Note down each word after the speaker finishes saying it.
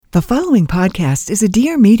The following podcast is a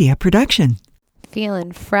Dear Media production.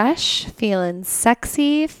 Feeling fresh, feeling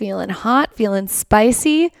sexy, feeling hot, feeling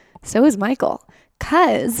spicy. So is Michael,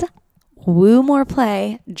 because Woo More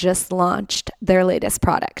Play just launched their latest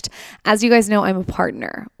product. As you guys know, I'm a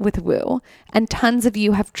partner with Woo, and tons of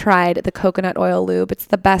you have tried the coconut oil lube. It's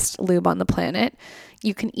the best lube on the planet.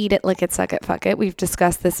 You can eat it, lick it, suck it, fuck it. We've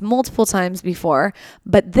discussed this multiple times before,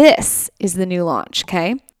 but this is the new launch,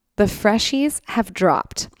 okay? The Freshies have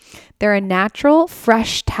dropped. They're a natural,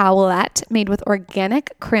 fresh towelette made with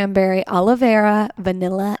organic cranberry, aloe vera,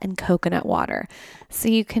 vanilla, and coconut water. So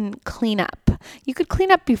you can clean up. You could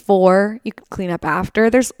clean up before, you could clean up after.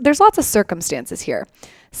 There's lots of circumstances here.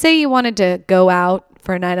 Say you wanted to go out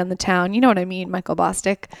for a night on the town. You know what I mean, Michael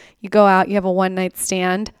Bostic. You go out, you have a one-night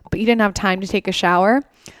stand, but you didn't have time to take a shower.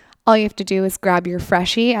 All you have to do is grab your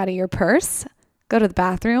Freshie out of your purse, go to the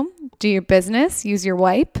bathroom, do your business, use your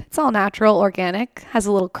wipe. It's all natural, organic, has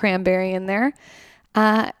a little cranberry in there.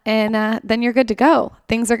 And then you're good to go.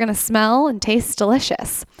 Things are going to smell and taste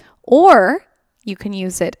delicious. Or you can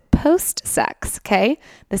use it post-sex, okay?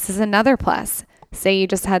 This is another plus. Say you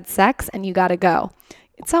just had sex and you got to go.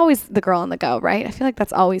 It's always the girl on the go, right? I feel like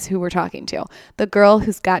that's always who we're talking to. The girl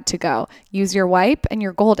who's got to go. Use your wipe and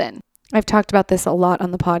you're golden. I've talked about this a lot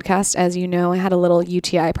on the podcast. As you know, I had a little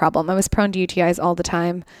UTI problem. I was prone to UTIs all the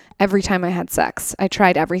time, every time I had sex. I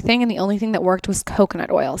tried everything, and the only thing that worked was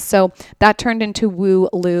coconut oil. So that turned into Woo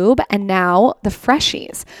Lube, and now the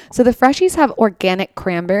Freshies. So the Freshies have organic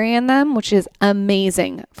cranberry in them, which is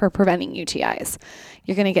amazing for preventing UTIs.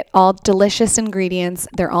 You're going to get all delicious ingredients.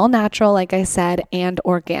 They're all natural, like I said, and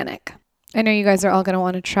organic. I know you guys are all going to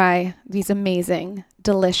want to try these amazing,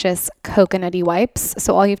 delicious coconutty wipes.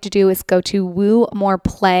 So all you have to do is go to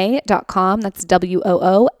woomoreplay.com. That's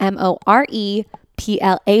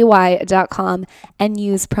WOOMOREPLAY.com and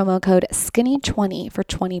use promo code SKINNY20 for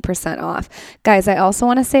 20% off. Guys, I also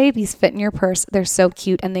want to say these fit in your purse. They're so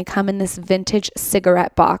cute, and they come in this vintage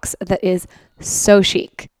cigarette box that is so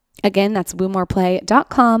chic. Again, that's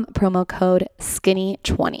woomoreplay.com, promo code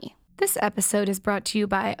SKINNY20. This episode is brought to you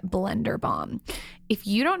by Blender Bomb. If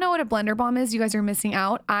you don't know what a Blender Bomb is, you guys are missing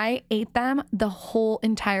out. I ate them the whole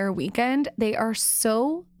entire weekend. They are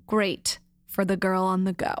so great for the girl on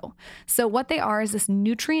the go. So what they are is this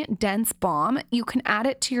nutrient-dense balm. You can add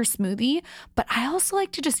it to your smoothie, but I also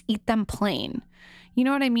like to just eat them plain. You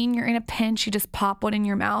know what I mean? You're in a pinch, you just pop one in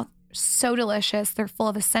your mouth. So delicious. They're full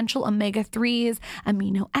of essential omega-3s,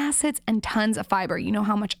 amino acids, and tons of fiber. You know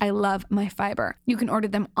how much I love my fiber. You can order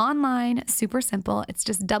them online. Super simple. It's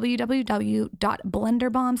just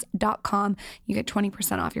www.blenderbombs.com. You get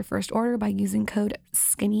 20% off your first order by using code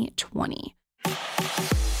SKINNY20.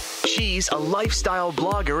 She's a lifestyle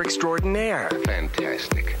blogger extraordinaire.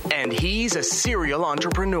 Fantastic. And he's a serial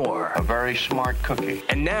entrepreneur. A very smart cookie.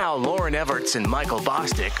 And now Lauren Everts and Michael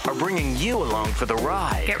Bostic are bringing you along for the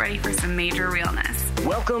ride. Get ready for some major realness.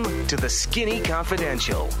 Welcome to the Skinny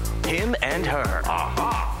Confidential. Him and her.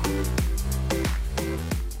 Aha!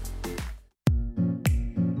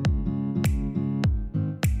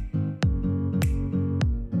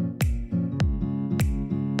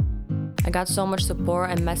 I got so much support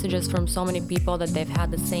and messages from so many people that they've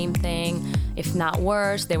had the same thing, if not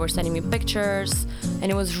worse. They were sending me pictures, and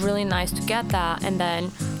it was really nice to get that. And then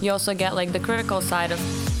you also get like the critical side of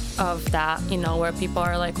that, you know, where people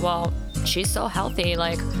are like, well, she's so healthy,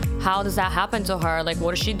 like how does that happen to her? Like,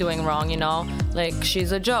 what is she doing wrong, you know? Like,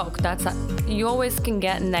 she's a joke. You always can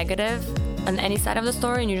get negative on any side of the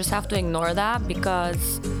story, and you just have to ignore that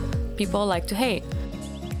because people like to hate.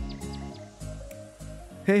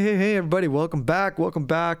 Hey, everybody. Welcome back.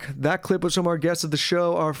 That clip was from our guest of the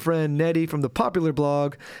show, our friend Nedi from the popular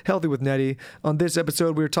blog, Healthy with Nedi. On this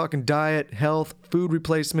episode, we were talking diet, health, food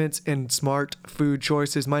replacements, and smart food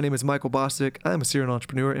choices. My name is Michael Bostic. I'm a serial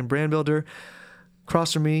entrepreneur and brand builder.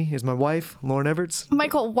 Across from me is my wife, Lauren Everts.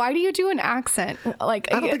 Michael, why do you do an accent? I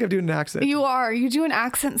don't think I'm doing an accent. You are. You do an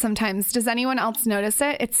accent sometimes. Does anyone else notice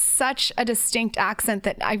it? It's such a distinct accent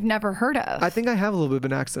that I've never heard of. I think I have a little bit of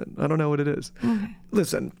an accent. I don't know what it is.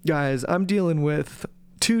 Listen, guys, I'm dealing with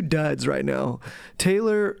two duds right now.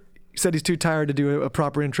 Taylor said he's too tired to do a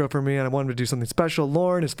proper intro for me, and I wanted to do something special.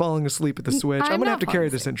 Lauren is falling asleep at the switch. I'm going to have to carry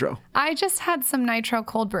this intro. I just had some nitro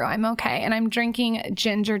cold brew. I'm okay. And I'm drinking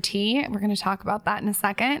ginger tea. We're going to talk about that in a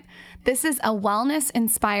second. This is a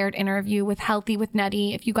wellness-inspired interview with Healthy with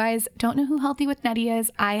Nedi. If you guys don't know who Healthy with Nedi is,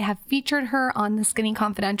 I have featured her on the Skinny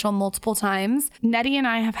Confidential multiple times. Nedi and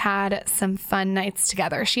I have had some fun nights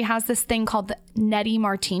together. She has this thing called the Nedi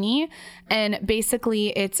Martini, and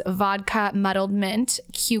basically it's vodka, muddled mint,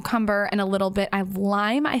 cucumber, and a little bit of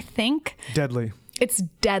lime, I think. Deadly. It's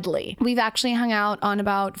deadly. We've actually hung out on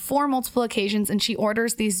about 4 multiple occasions, and she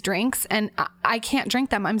orders these drinks and I can't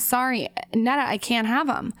drink them. I'm sorry, Neda, I can't have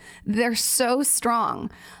them. They're so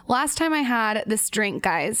strong. Last time I had this drink,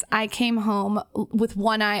 guys, I came home with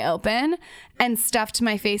one eye open and stuffed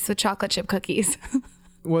my face with chocolate chip cookies.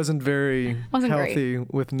 Wasn't very healthy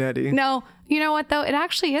with Nedi. No, you know what though? It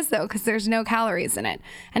actually is though, because there's no calories in it.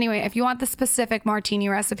 Anyway, if you want the specific martini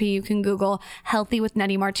recipe, you can Google "Healthy with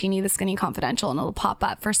Nedi Martini, the Skinny Confidential," and it'll pop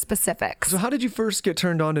up for specifics. So how did you first get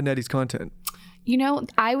turned on to Nedi's content? You know,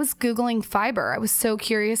 I was Googling fiber. I was so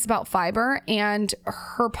curious about fiber, and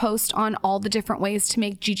her post on all the different ways to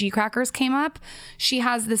make GG crackers came up. She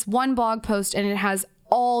has this one blog post and it has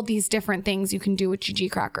all these different things you can do with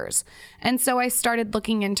GG crackers. And so I started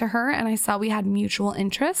looking into her and I saw we had mutual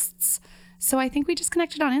interests. So I think we just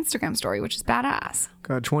connected on Instagram story, which is badass.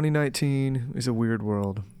 God, 2019 is a weird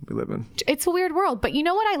world we live in. It's a weird world, but you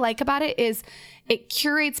know what I like about it is it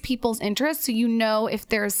curates people's interests, so you know if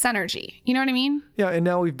there's synergy. You know what I mean? Yeah, and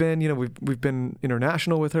now we've been, we've been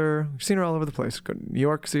international with her. We've seen her all over the place. New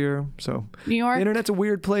York's here, so New York, the internet's a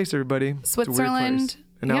weird place, everybody. Switzerland.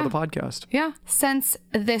 And now the podcast. Yeah. Since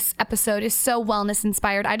this episode is so wellness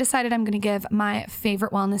inspired, I decided I'm going to give my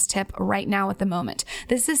favorite wellness tip right now at the moment.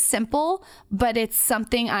 This is simple, but it's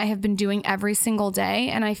something I have been doing every single day,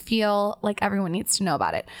 and I feel like everyone needs to know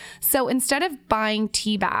about it. So instead of buying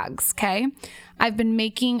tea bags, okay, I've been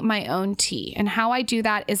making my own tea. And how I do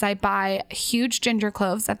that is I buy huge ginger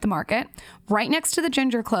cloves at the market. Right next to the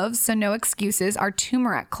ginger cloves, so no excuses, are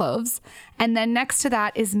turmeric cloves. And then next to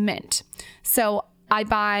that is mint. So I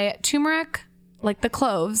buy turmeric, like the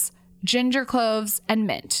cloves, ginger cloves, and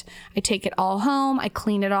mint. I take it all home, I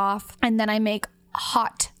clean it off, and then I make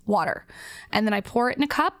hot water. And then I pour it in a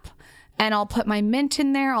cup, and I'll put my mint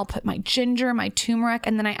in there. I'll put my ginger, my turmeric,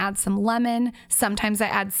 and then I add some lemon. Sometimes I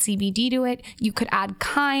add CBD to it. You could add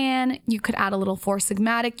cayenne. You could add a little Four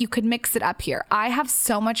Sigmatic. You could mix it up here. I have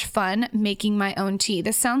so much fun making my own tea.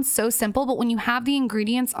 This sounds so simple, but when you have the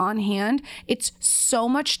ingredients on hand, it's so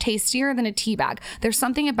much tastier than a tea bag. There's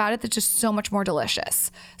something about it that's just so much more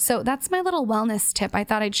delicious. So that's my little wellness tip. I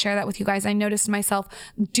thought I'd share that with you guys. I noticed myself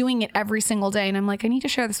doing it every single day, and I'm like, I need to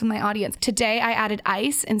share this with my audience. Today, I added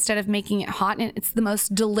ice instead of making it hot, and it's the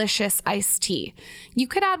most delicious iced tea. You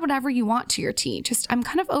could add whatever you want to your tea. I'm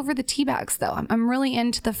kind of over the tea bags though. I'm really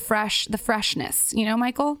into the freshness. You know,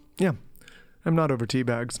 Michael? Yeah. I'm not over tea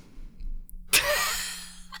bags.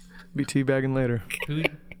 Be tea bagging later.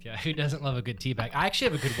 Who doesn't love a good tea bag? I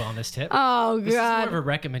actually have a good wellness tip. Oh, God. This is more of a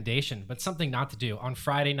recommendation, but something not to do. On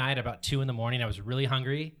Friday night, about 2 a.m, I was really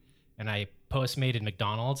hungry, and I Postmated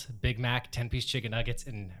McDonald's, Big Mac, 10-piece chicken nuggets,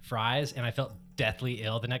 and fries, and I felt deathly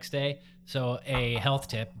ill the next day. So a health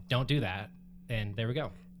tip, don't do that. And there we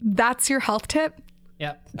go. That's your health tip?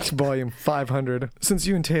 Yep. It's volume 500. Since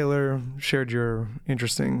you and Taylor shared your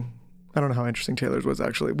interesting, I don't know how interesting Taylor's was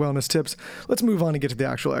actually, wellness tips, let's move on and get to the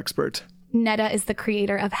actual expert. Neda is the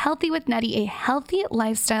creator of Healthy with Nedi, a healthy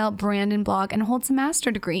lifestyle brand and blog, and holds a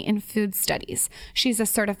master's degree in food studies. She's a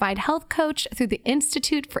certified health coach through the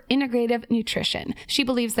Institute for Integrative Nutrition. She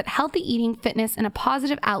believes that healthy eating, fitness, and a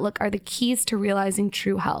positive outlook are the keys to realizing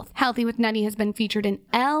true health. Healthy with Nedi has been featured in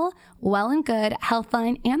Elle, Well and Good,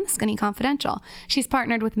 Healthline, and The Skinny Confidential. She's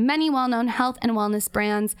partnered with many well-known health and wellness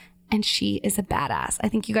brands, and she is a badass. I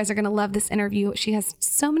think you guys are going to love this interview. She has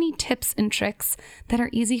so many tips and tricks that are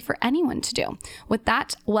easy for anyone to do. With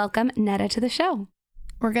that, welcome Neda to the show.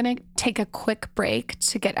 We're going to take a quick break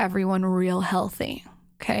to get everyone real healthy.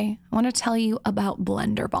 Okay, I want to tell you about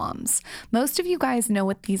blender bombs. Most of you guys know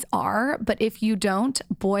what these are, but if you don't,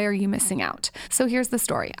 boy, are you missing out. So here's the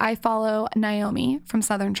story. I follow Naomi from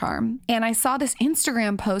Southern Charm, and I saw this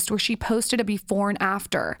Instagram post where she posted a before and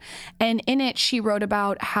after. And in it, she wrote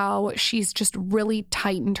about how she's just really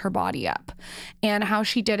tightened her body up. And how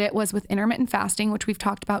she did it was with intermittent fasting, which we've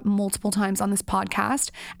talked about multiple times on this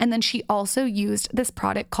podcast. And then she also used this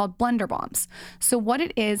product called blender bombs. So what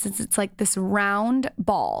it is it's like this round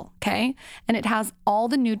ball, okay? And it has all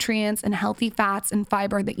the nutrients and healthy fats and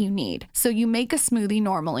fiber that you need. So you make a smoothie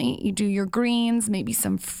normally. You do your greens, maybe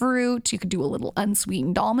some fruit. You could do a little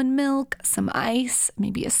unsweetened almond milk, some ice,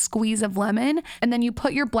 maybe a squeeze of lemon, and then you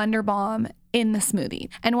put your blender bomb in the smoothie.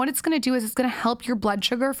 And what it's going to do is it's going to help your blood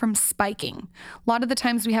sugar from spiking. A lot of the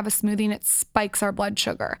times we have a smoothie and it spikes our blood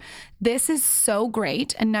sugar. This is so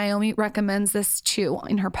great. And Naomi recommends this too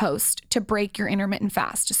in her post to break your intermittent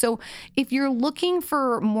fast. So if you're looking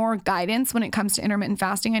for more guidance when it comes to intermittent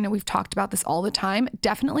fasting, I know we've talked about this all the time,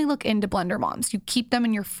 definitely look into blender bombs. You keep them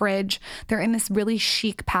in your fridge. They're in this really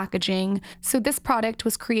chic packaging. So this product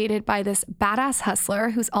was created by this badass hustler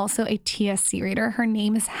who's also a TSC reader. Her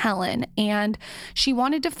name is Helen. And and she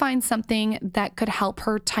wanted to find something that could help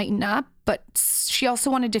her tighten up, but she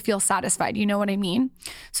also wanted to feel satisfied. You know what I mean?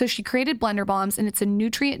 So she created Blender Bombs, and it's a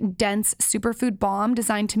nutrient-dense superfood balm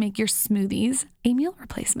designed to make your smoothies a meal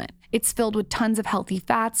replacement. It's filled with tons of healthy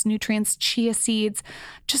fats, nutrients, chia seeds,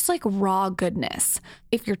 just like raw goodness.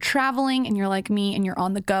 If you're traveling and you're like me and you're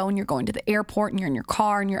on the go and you're going to the airport and you're in your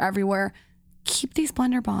car and you're everywhere, keep these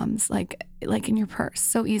Blender Bombs like in your purse.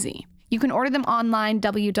 So easy. You can order them online,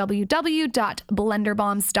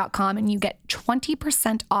 www.blenderbombs.com, and you get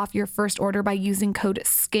 20% off your first order by using code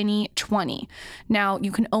SKINNY20. Now,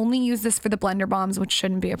 you can only use this for the Blender Bombs, which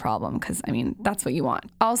shouldn't be a problem because, I mean, that's what you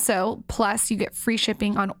want. Also, plus, you get free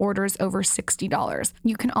shipping on orders over $60.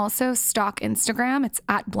 You can also stalk Instagram. It's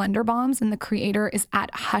at Blender Bombs, and the creator is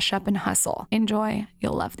at Hush Up and Hustle. Enjoy.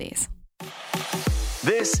 You'll love these.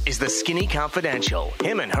 This is the Skinny Confidential,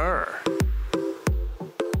 him and her.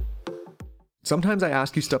 Sometimes I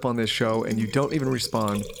ask you stuff on this show and you don't even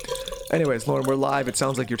respond. Anyways, Lauren, we're live. It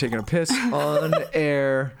sounds like you're taking a piss on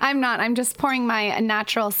air. I'm not. I'm just pouring my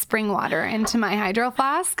natural spring water into my hydro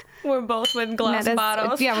flask. We're both with glass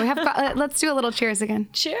bottles. Yeah, we have. Let's do a little cheers again.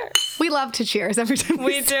 Cheers. We love to cheers every time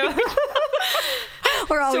We do.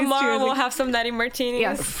 We're always Tomorrow cheering. we'll have some Nedi martinis.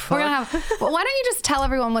 Yes, we're gonna have. Well, why don't you just tell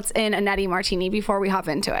everyone what's in a Nedi martini before we hop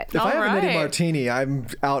into it? If I have a Nedi martini, I'm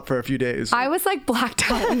out for a few days. I was like blacked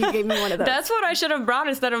out when you gave me one of those. That's what I should have brought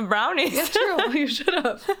instead of brownies. That's true. You should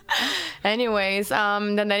have. Anyways, the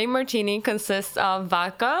Nedi martini consists of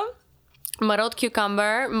vodka, muddled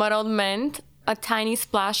cucumber, muddled mint, a tiny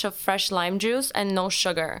splash of fresh lime juice, and no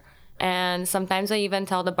sugar. And sometimes I even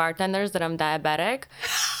tell the bartenders that I'm diabetic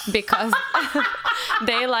because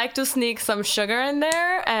they like to sneak some sugar in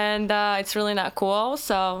there, and it's really not cool.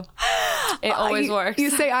 So it always works. You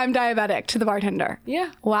say I'm diabetic to the bartender. Yeah.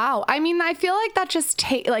 Wow. I mean, I feel like that just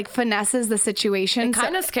finesses the situation. It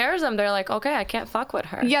kind of scares them. They're like, okay, I can't fuck with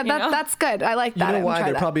her. Yeah, that's good. I like that. You know why?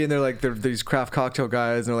 They're probably in there like they're these craft cocktail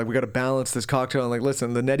guys, and they're like, we got to balance this cocktail. And like,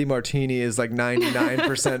 listen, the Nedi martini is like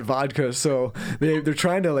 99% vodka, so they're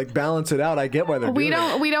trying to like balance it out. I get why they're doing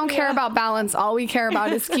it. We don't care about balance. All we care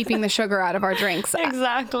about is keeping the sugar out of our drinks.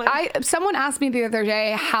 Exactly. Someone asked me the other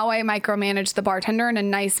day how I micromanage the bartender in a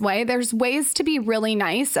nice way. There's ways to be really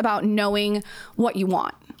nice about knowing what you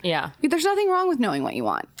want. Yeah. There's nothing wrong with knowing what you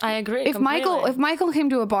want. I agree. If Michael came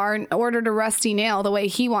to a bar and ordered a rusty nail the way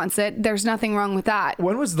he wants it, there's nothing wrong with that.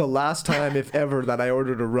 When was the last time, if ever, that I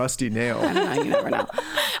ordered a rusty nail? I don't know. You never know.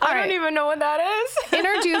 I don't even know what that is.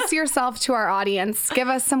 Introduce yourself to our audience. Give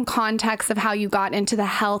us some context of how you got into the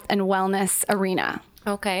health and wellness arena.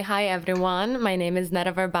 Okay. Hi, everyone. My name is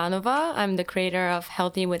Neda Varbanova. I'm the creator of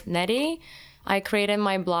Healthy with Nedi. I created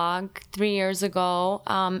my blog 3 years ago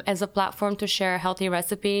as a platform to share healthy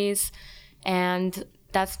recipes. And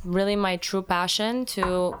that's really my true passion,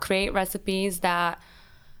 to create recipes that,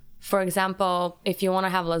 for example, if you want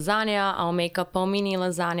to have lasagna, I'll make a palmini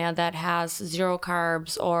lasagna that has 0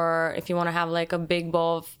 carbs. Or if you want to have like a big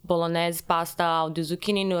bowl of bolognese pasta, I'll do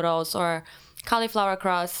zucchini noodles or cauliflower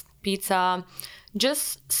crust pizza.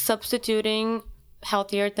 Just substituting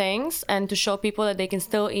healthier things, and to show people that they can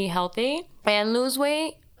still eat healthy and lose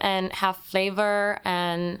weight and have flavor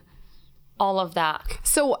and all of that.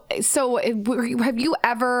 So have you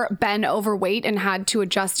ever been overweight and had to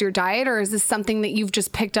adjust your diet, or is this something that you've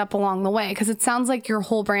just picked up along the way? Because it sounds like your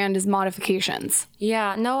whole brand is modifications.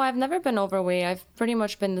 Yeah, no, I've never been overweight. I've pretty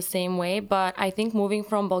much been the same way, but I think moving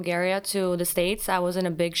from Bulgaria to the States, I was in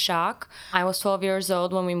a big shock. I was 12 years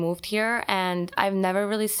old when we moved here, and I've never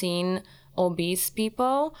really seen obese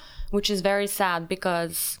people, which is very sad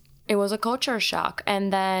because it was a culture shock.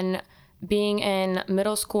 And then being in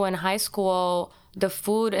middle school and high school, the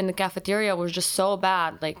food in the cafeteria was just so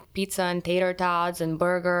bad, like pizza and tater tots and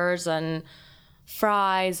burgers and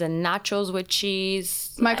fries and nachos with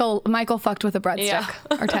cheese. Michael fucked with a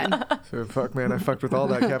breadstick or 10. So fuck, man, I fucked with all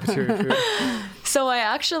that cafeteria food. So I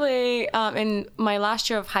actually, in my last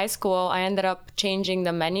year of high school, I ended up changing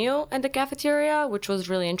the menu at the cafeteria, which was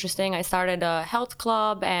really interesting. I started a health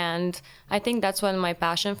club, and I think that's when my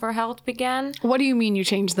passion for health began. What do you mean you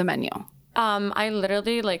changed the menu? I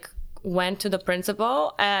literally went to the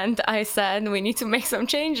principal and I said, we need to make some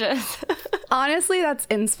changes. Honestly, that's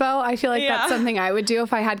inspo. I feel like that's something I would do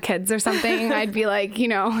if I had kids or something. I'd be like,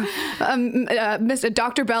 Mr.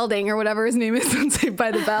 Dr. Belding or whatever his name is on Saved by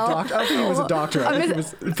the Bell. I think he was a doctor. I think he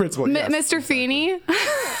was the principal. Yes. Mr. Feeney.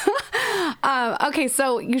 Okay,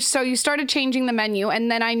 so you started changing the menu, and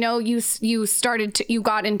then I know you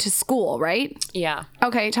got into school, right? Yeah.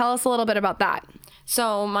 Okay, tell us a little bit about that.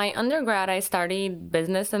 So my undergrad, I studied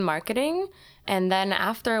business and marketing. And then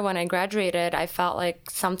after, when I graduated, I felt like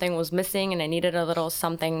something was missing and I needed a little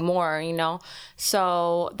something more,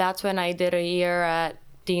 So that's when I did a year at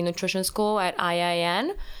the nutrition school at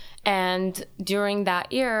IIN. And during that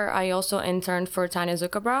year, I also interned for Tanya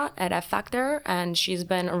Zuckerbrot at F Factor. And she's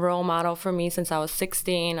been a role model for me since I was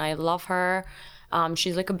 16. I love her.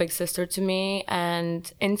 She's like a big sister to me. And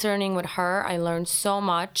interning with her, I learned so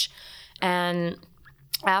much. And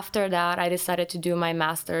after that, I decided to do my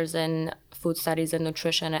master's in food studies and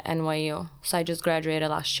nutrition at NYU. So I just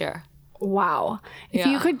graduated last year. Wow. If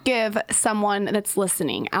you could give someone that's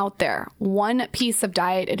listening out there one piece of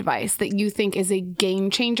diet advice that you think is a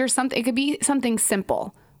game changer, it could be something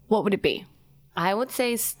simple, what would it be? I would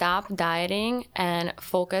say stop dieting and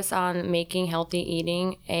focus on making healthy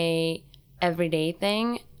eating a everyday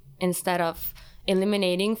thing. Instead of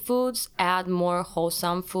eliminating foods, add more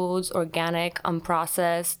wholesome foods, organic,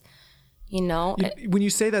 unprocessed. When you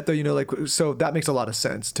say that though, so that makes a lot of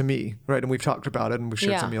sense to me, right? And we've talked about it and we've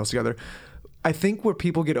shared some meals together. I think where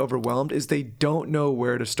people get overwhelmed is they don't know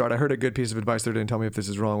where to start. I heard a good piece of advice there, didn't tell me if this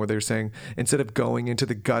is wrong, where they were saying instead of going into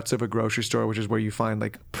the guts of a grocery store, which is where you find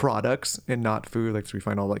like products and not food, like so we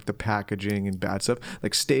find all like the packaging and bad stuff,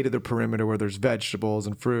 like stay to the perimeter where there's vegetables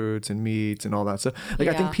and fruits and meats and all that stuff.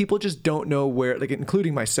 I think people just don't know where, like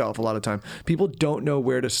including myself a lot of time, people don't know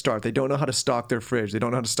where to start. They don't know how to stock their fridge. They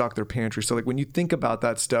don't know how to stock their pantry. So like when you think about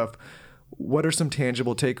that stuff, what are some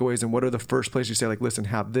tangible takeaways and what are the first places you say, like, listen,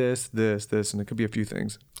 have this, and it could be a few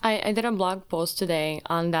things. I did a blog post today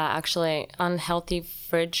on that, actually, on healthy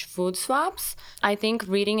fridge food swaps. I think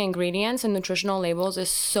reading ingredients and nutritional labels is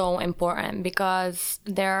so important because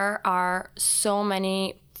there are so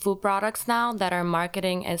many food products now that are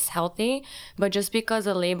marketing as healthy, but just because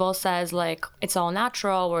a label says like it's all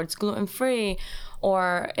natural or it's gluten-free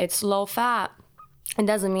or it's low fat, it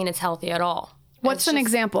doesn't mean it's healthy at all. What's an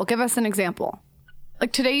example? Give us an example.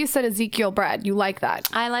 Like today you said Ezekiel bread. You like that?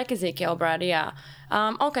 I like Ezekiel bread, yeah.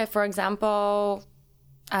 Okay, for example,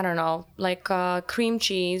 I don't know, like cream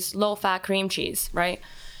cheese, low-fat cream cheese, right?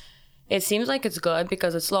 It seems like it's good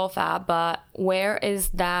because it's low-fat, but where is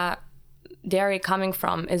that dairy coming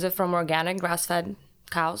from? Is it from organic grass-fed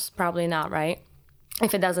cows? Probably not, right?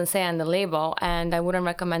 If it doesn't say on the label. And I wouldn't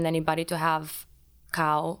recommend anybody to have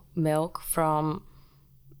cow milk from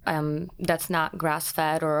that's not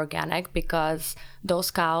grass-fed or organic because those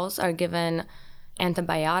cows are given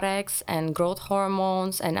antibiotics and growth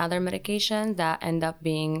hormones and other medications that end up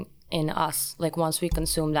being in us, like once we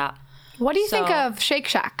consume that. What do you think of Shake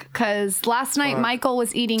Shack? Because last night Michael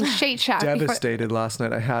was eating Shake Shack. Devastated last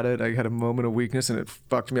night. I had a moment of weakness and it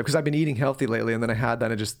fucked me up because I've been eating healthy lately and then I had that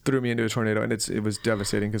and it just threw me into a tornado and it was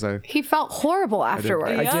devastating because he felt horrible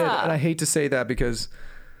afterwards. I did, and I hate to say that because...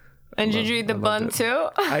 And did you eat the bun too?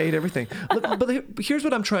 I ate everything. But here's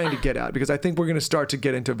what I'm trying to get at, because I think we're going to start to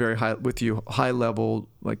get into very high level,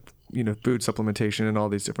 like, food supplementation and all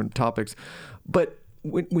these different topics. But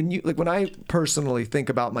when I personally think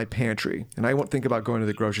about my pantry, and I won't think about going to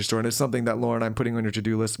the grocery store, and it's something that Lauren, I'm putting on your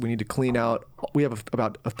to-do list. We need to clean out. We have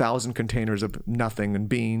about 1,000 containers of nothing and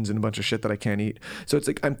beans and a bunch of shit that I can't eat. So it's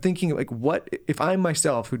like I'm thinking, like, what if I'm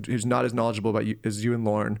myself, who's not as knowledgeable about you as you and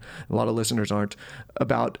Lauren, a lot of listeners aren't,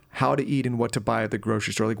 about how to eat and what to buy at the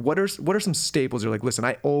grocery store. Like, what are some staples? You're like, listen,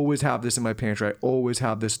 I always have this in my pantry. I always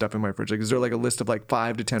have this stuff in my fridge. Like, is there like a list of like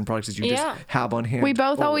 5 to 10 products that you just have on hand? We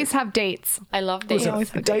both always have dates. I love dates.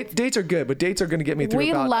 Dates are good, but dates are going to get me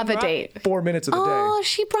through about love a date. 4 minutes of the day. Oh,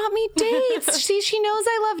 she brought me dates. She knows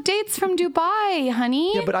I love dates from Dubai,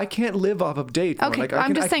 honey. Yeah, but I can't live off of dates. Okay, like,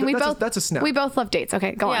 I'm just saying that's a snap. We both love dates.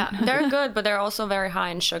 Okay, go on. Yeah, they're good, but they're also very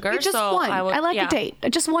high in sugar. Just one. I like a date.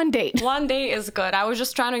 Just one date. One date is good. I was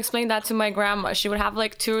just trying to explain that to my grandma. She would have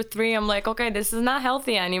like 2 or 3. I'm like, okay, this is not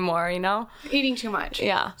healthy anymore, Eating too much.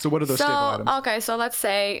 Yeah. So what are those staple items? Okay, so let's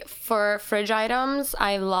say for fridge items,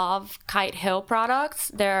 I love Kite Hill products.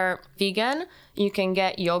 They're vegan. You can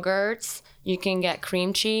get yogurts. You can get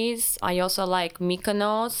cream cheese. I also like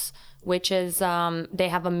Mykonos, which is, they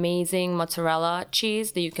have amazing mozzarella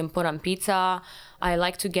cheese that you can put on pizza. I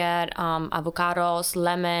like to get avocados,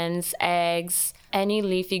 lemons, eggs, any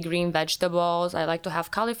leafy green vegetables. I like to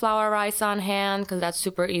have cauliflower rice on hand because that's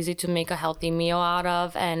super easy to make a healthy meal out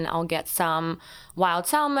of. And I'll get some wild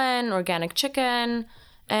salmon, organic chicken.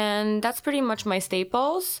 And that's pretty much my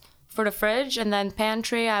staples for the fridge. And then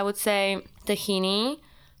pantry, I would say tahini.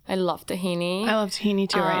 I love tahini. I love tahini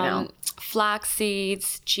too right now. Flax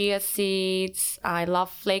seeds, chia seeds. I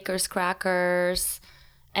love Flakers crackers.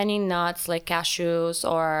 Any nuts like cashews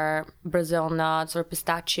or Brazil nuts or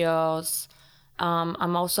pistachios.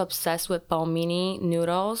 I'm also obsessed with palmini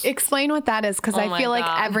noodles. Explain what that is, because I my feel like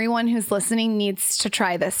God. everyone who's listening needs to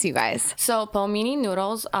try this, you guys. So palmini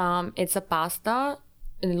noodles, it's a pasta.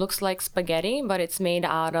 It looks like spaghetti, but it's made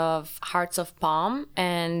out of hearts of palm.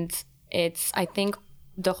 And I think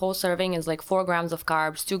the whole serving is like 4 grams of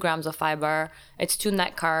carbs, 2 grams of fiber. It's 2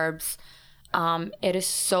 net carbs. It is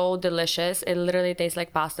so delicious. It literally tastes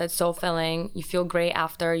like pasta. It's so filling. You feel great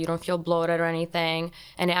after. You don't feel bloated or anything.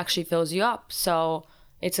 And it actually fills you up. So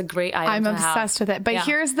it's a great item I'm to have. obsessed with it. But Yeah.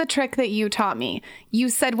 here's the trick that you taught me. You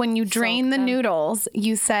said when you drain the noodles,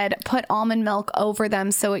 you said put almond milk over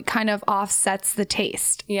them so it kind of offsets the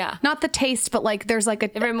taste. Yeah. Not the taste, but like there's like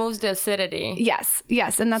a... It removes the acidity. Yes.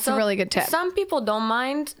 And that's a really good tip. Some people don't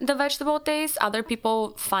mind the vegetable taste. Other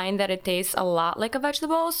people find that it tastes a lot like a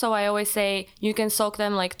vegetable. So I always say you can soak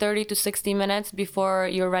them like 30 to 60 minutes before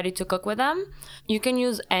you're ready to cook with them. You can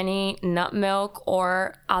use any nut milk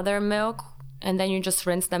or other milk, and then you just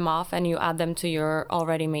rinse them off and you add them to your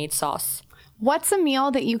already made sauce. What's a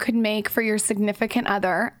meal that you could make for your significant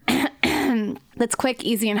other that's quick,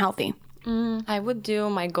 easy, and healthy? I would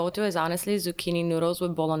do, my go-to is honestly zucchini noodles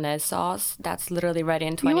with bolognese sauce. That's literally ready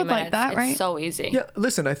in 20 would minutes. like that, it's right? so easy. Yeah,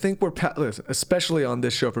 listen, I think listen, especially on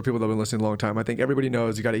this show for people that have been listening a long time, I think everybody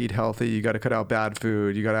knows you got to eat healthy, you got to cut out bad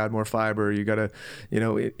food, you got to add more fiber, you got to,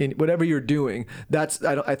 in whatever you're doing,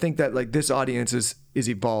 I think that like this audience is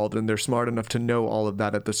evolved and they're smart enough to know all of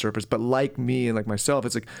that at the surface. But like me and like myself,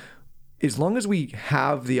 it's like, as long as we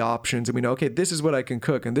have the options and we know, okay, this is what I can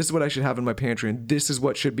cook and this is what I should have in my pantry and this is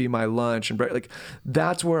what should be my lunch and like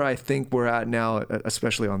that's where I think we're at now,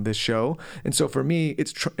 especially on this show. And so for me,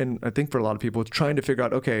 and I think for a lot of people, it's trying to figure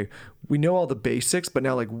out, okay, we know all the basics, but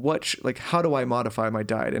now like how do I modify my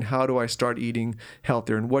diet and how do I start eating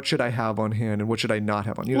healthier and what should I have on hand and what should I not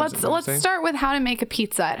have on? Let's start with how to make a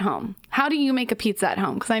pizza at home. How do you make a pizza at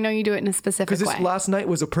home? Because I know you do it in a specific way. Because this last night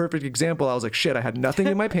was a perfect example. I was like, shit, I had nothing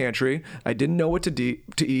in my pantry. I didn't know what to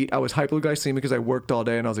eat. I was hypoglycemic because I worked all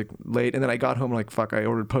day and I was like late. And then I got home and like, fuck, I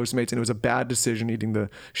ordered Postmates and it was a bad decision eating the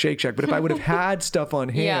Shake Shack. But if I would have had stuff on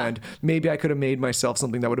hand, maybe I could have made myself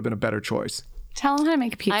something that would have been a better choice. Tell them how to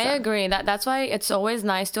make a pizza. I agree. That's why it's always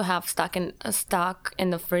nice to have stock in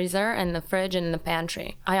the freezer and the fridge and in the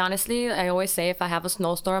pantry. I always say if I have a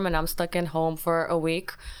snowstorm and I'm stuck in home for a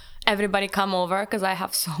week, everybody come over because I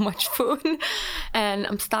have so much food and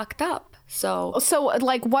I'm stocked up. So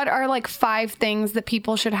like what are like 5 things that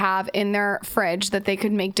people should have in their fridge that they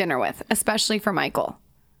could make dinner with, especially for Michael?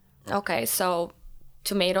 Okay, so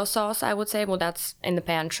tomato sauce, I would say, well, that's in the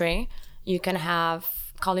pantry. You can have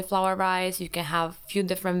cauliflower rice. You can have a few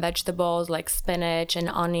different vegetables like spinach and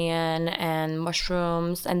onion and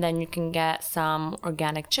mushrooms. And then you can get some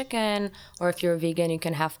organic chicken. Or if you're vegan, you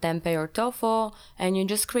can have tempeh or tofu. And you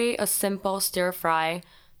just create a simple stir fry.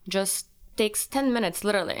 Just takes 10 minutes,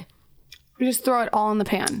 literally. You just throw it all in the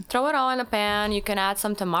pan. Throw it all in a pan. You can add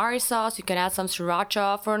some tamari sauce. You can add some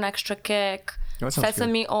sriracha for an extra kick.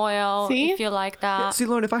 Sesame oil, if you like that. Yeah, see,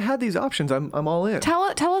 Lauren, if I had these options, I'm all in. Tell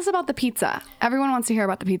us about the pizza. Everyone wants to hear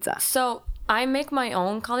about the pizza. So I make my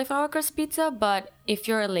own cauliflower crisp pizza, but if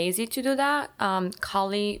you're lazy to do that,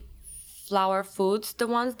 Cauliflower Foods, the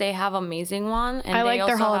ones, they have amazing one. And I like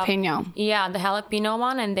their jalapeno. The jalapeno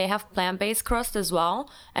one, and they have plant-based crust as well.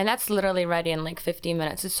 And that's literally ready in like 15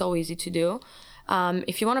 minutes. It's so easy to do.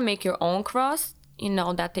 If you want to make your own crust,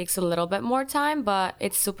 that takes a little bit more time, but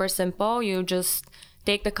it's super simple. You just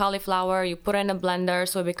take the cauliflower, you put it in a blender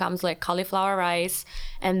so it becomes like cauliflower rice,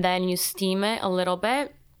 and then you steam it a little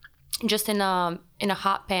bit, just in a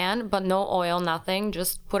hot pan, but no oil, nothing.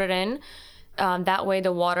 Just put it in. That way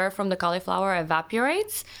the water from the cauliflower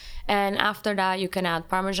evaporates. And after that, you can add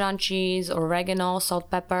Parmesan cheese, oregano,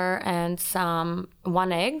 salt, pepper, and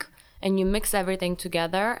 1 egg. And you mix everything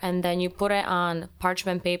together, and then you put it on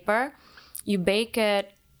parchment paper. You bake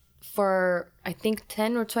it for, I think,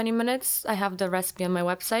 10 or 20 minutes. I have the recipe on my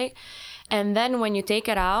website. And then when you take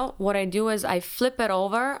it out, what I do is I flip it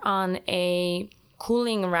over on a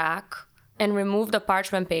cooling rack and remove the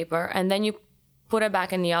parchment paper. And then you put it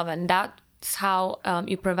back in the oven. That's how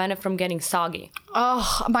you prevent it from getting soggy.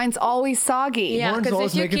 Oh, mine's always soggy. Yeah, Lauren's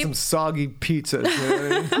always making some soggy pizzas. You know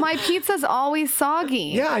what I mean? My pizza's always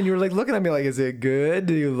soggy. Yeah, and you were like looking at me like, is it good?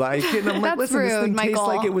 Do you like it? And I'm like, That's listen, this rude, thing Michael. tastes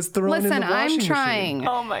like it was thrown in the washing I'm machine. trying.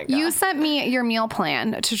 Oh my God. You sent me your meal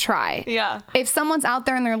plan to try. Yeah. If someone's out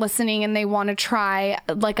there and they're listening and they want to try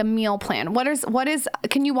like a meal plan, what is?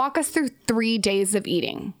 Can you walk us through 3 days of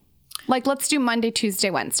eating? Like, let's do Monday, Tuesday,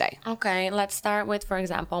 Wednesday. Okay, let's start with, for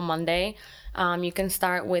example, Monday. You can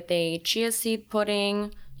start with a chia seed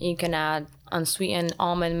pudding. You can add unsweetened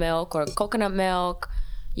almond milk or coconut milk.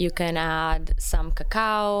 You can add some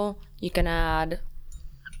cacao. You can add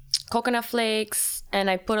coconut flakes, and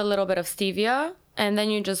I put a little bit of stevia, and then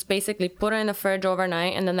you just basically put it in the fridge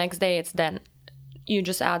overnight, and the next day it's done. You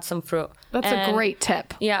just add some fruit. That's a great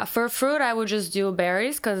tip. Yeah, for fruit, I would just do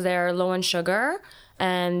berries because they're low in sugar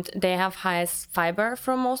and they have highest fiber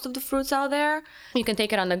from most of the fruits out there. You can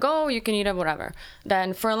take it on the go, you can eat it, whatever.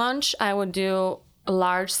 Then for lunch, I would do a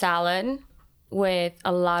large salad with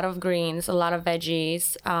a lot of greens, a lot of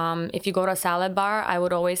veggies. If you go to a salad bar, I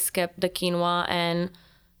would always skip the quinoa and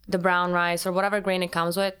the brown rice or whatever grain it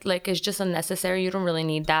comes with. Like, it's just unnecessary. You don't really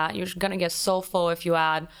need that. You're gonna get so full if you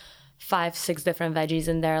add 5-6 different veggies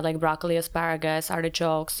in there, like broccoli, asparagus,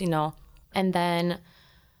 artichokes, And then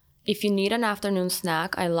if you need an afternoon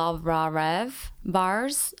snack, I love Raw Rev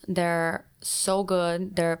bars. They're so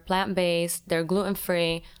good. They're plant-based, they're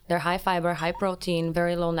gluten-free, they're high fiber, high protein,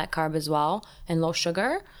 very low net carb as well, and low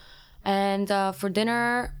sugar. And for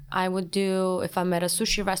dinner, I would do, if I'm at a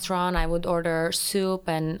sushi restaurant, I would order soup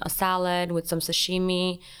and a salad with some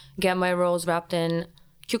sashimi, get my rolls wrapped in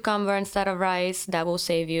cucumber instead of rice. That will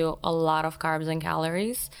save you a lot of carbs and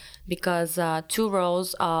calories, because 2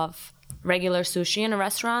 rolls of regular sushi in a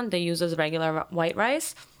restaurant they use as regular white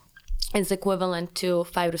rice is equivalent to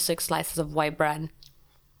 5 to 6 slices of white bread.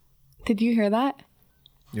 Did you hear that?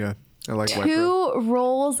 Yeah, I like white bread. 2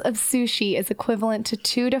 rolls of sushi is equivalent to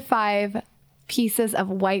 2 to 5 pieces of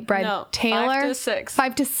white bread. No, Taylor, 5 to 6.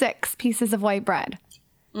 5 to 6 pieces of white bread.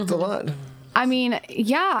 It's a lot. I mean,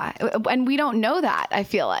 yeah, and we don't know that, I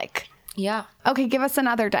feel like. Yeah. Okay, give us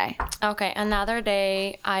another day. Okay, another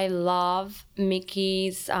day, I love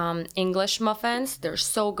Mickey's English muffins. They're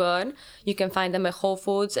so good. You can find them at Whole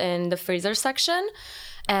Foods in the freezer section.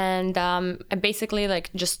 And I basically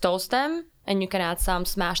just toast them, and you can add some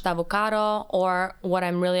smashed avocado, or what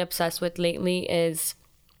I'm really obsessed with lately is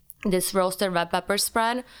this roasted red pepper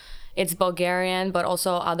spread. It's Bulgarian, but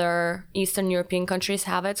also other Eastern European countries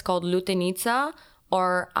have it. It's called lutenica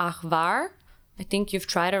or ahvar. I think you've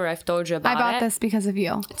tried it, or I've told you about it. I bought this because of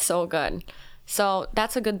you. It's so good. So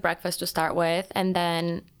that's a good breakfast to start with. And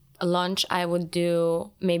then lunch, I would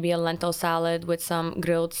do maybe a lentil salad with some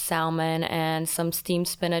grilled salmon and some steamed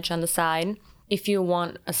spinach on the side. If you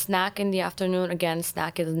want a snack in the afternoon, again,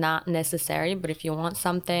 snack is not necessary, but if you want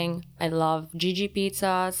something, I love Gigi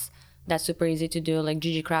pizzas. That's super easy to do, like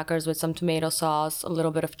Gigi crackers with some tomato sauce, a little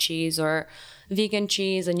bit of cheese or vegan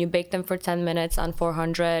cheese, and you bake them for 10 minutes on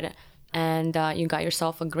 400, and you got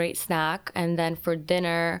yourself a great snack. And then for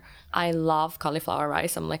dinner, I love cauliflower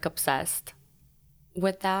rice. I'm obsessed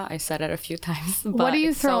with that. I said it a few times. But what do you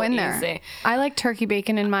it's throw so in there? easy. I like turkey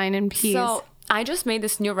bacon in mine and peas. So I just made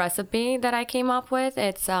this new recipe that I came up with.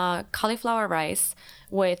 It's cauliflower rice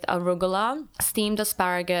with arugula, steamed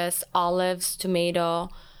asparagus, olives, tomato,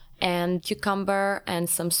 and cucumber, and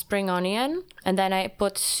some spring onion. And then I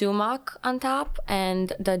put sumac on top,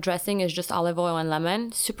 and the dressing is just olive oil and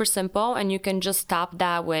lemon. Super simple, and you can just top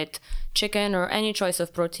that with chicken or any choice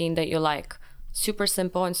of protein that you like. Super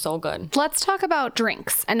simple and so good. Let's talk about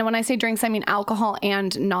drinks. And when I say drinks, I mean alcohol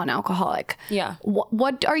and non-alcoholic. Yeah.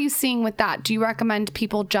 What are you seeing with that? Do you recommend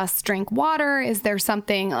people just drink water? Is there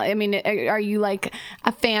something, I mean, are you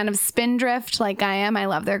a fan of Spindrift like I am? I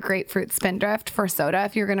love their grapefruit Spindrift for soda.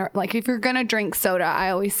 If you're gonna drink soda, I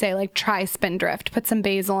always say try Spindrift, put some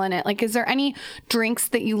basil in it. Is there any drinks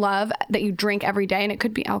that you love that you drink every day? And it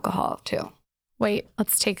could be alcohol too. Wait,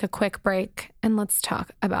 let's take a quick break and let's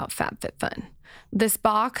talk about FabFitFun. This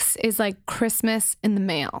box is like Christmas in the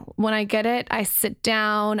mail. When I get it, I sit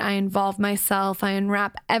down, I involve myself, I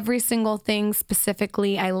unwrap every single thing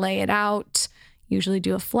specifically, I lay it out, usually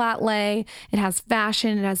do a flat lay. It has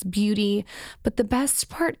fashion, it has beauty. But the best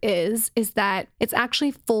part is that it's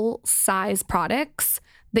actually full-size products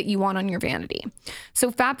that you want on your vanity. So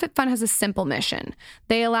FabFitFun has a simple mission.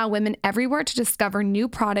 They allow women everywhere to discover new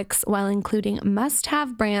products while including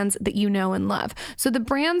must-have brands that you know and love. So the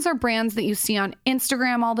brands are brands that you see on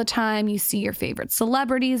Instagram all the time. You see your favorite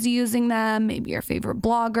celebrities using them, maybe your favorite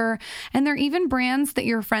blogger, and they're even brands that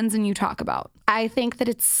your friends and you talk about. I think that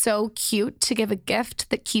it's so cute to give a gift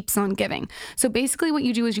that keeps on giving. So basically what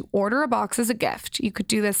you do is you order a box as a gift. You could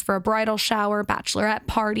do this for a bridal shower, bachelorette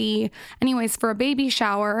party. Anyways, for a baby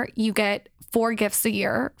shower, you get 4 gifts a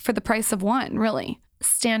year for the price of 1, really.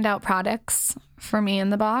 Standout products for me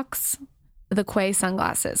in the box, the Quay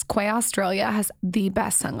sunglasses. Quay Australia has the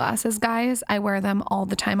best sunglasses, guys. I wear them all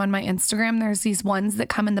the time on my Instagram. There's these ones that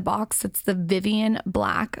come in the box. It's the Vivian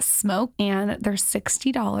Black Smoke, and they're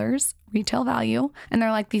 $60 retail value. And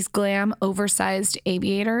they're like these glam, oversized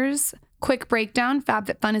aviators. Quick breakdown,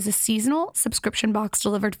 FabFitFun is a seasonal subscription box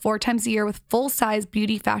delivered 4 times a year with full-size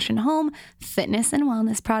beauty, fashion, home, fitness, and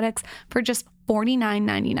wellness products for just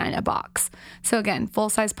 $49.99 a box. So again,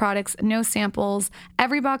 full-size products, no samples.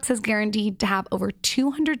 Every box is guaranteed to have over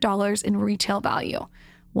 $200 in retail value.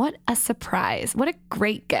 What a surprise. What a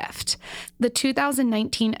great gift. The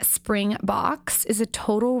 2019 spring box is a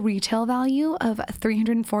total retail value of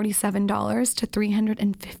 $347 to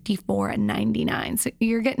 $354.99. So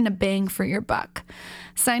you're getting a bang for your buck.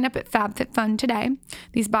 Sign up at FabFitFun today.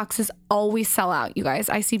 These boxes always sell out, you guys.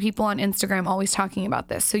 I see people on Instagram always talking about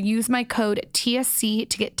this. So use my code TSC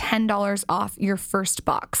to get $10 off your first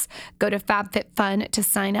box. Go to FabFitFun to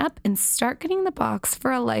sign up and start getting the box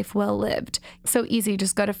for a life well lived. So easy.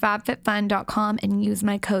 Just go to fabfitfun.com and use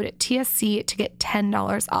my code TSC to get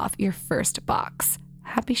 $10 off your first box.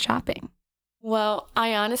 Happy shopping. Well,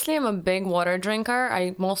 I honestly am a big water drinker.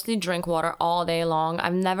 I mostly drink water all day long.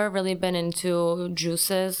 I've never really been into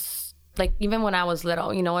juices. Like even when I was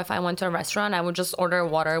little, if I went to a restaurant, I would just order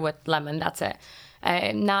water with lemon. That's it.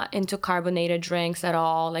 I'm not into carbonated drinks at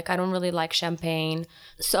all. Like I don't really like champagne.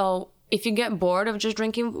 So if you get bored of just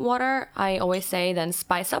drinking water, I always say then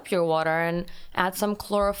spice up your water and add some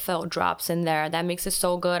chlorophyll drops in there. That makes it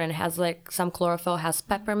so good, and has some chlorophyll has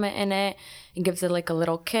peppermint in it. It gives it a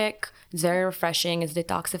little kick. It's very refreshing. It's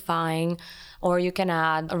detoxifying. Or you can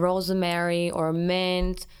add a rosemary or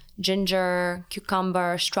mint, ginger,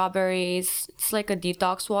 cucumber, strawberries. It's like a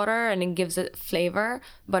detox water, and it gives it flavor,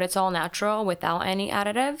 but it's all natural without any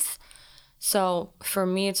additives. So for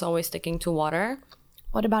me, it's always sticking to water.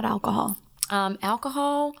 What about alcohol?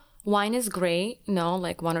 Alcohol, wine is great. 1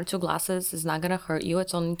 or 2 glasses is not going to hurt you.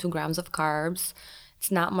 It's only 2 grams of carbs.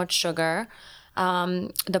 It's not much sugar.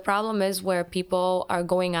 The problem is where people are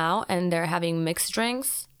going out and they're having mixed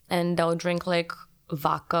drinks, and they'll drink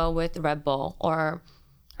vodka with Red Bull or,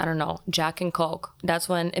 I don't know, Jack and Coke. That's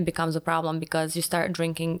when it becomes a problem, because you start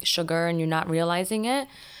drinking sugar and you're not realizing it.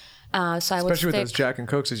 Especially with those Jack and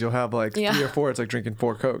Cokes, you'll have 3 or 4. It's like drinking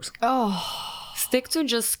 4 Cokes. Stick to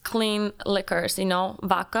just clean liquors.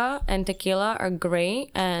 Vodka and tequila are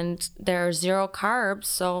great, and they're 0 carbs.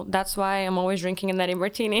 So that's why I'm always drinking a Nedi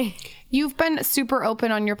martini. You've been super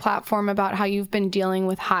open on your platform about how you've been dealing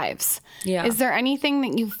with hives. Yeah. Is there anything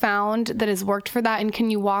that you've found that has worked for that? And can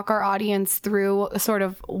you walk our audience through sort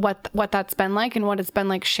of what that's been like and what it's been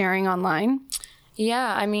like sharing online?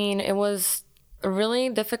 Yeah, it was really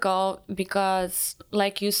difficult because,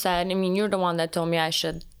 like you said, you're the one that told me I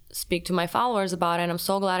should speak to my followers about it, and I'm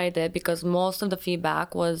so glad I did, because most of the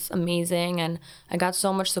feedback was amazing, and I got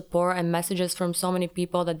so much support and messages from so many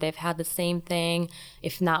people that they've had the same thing,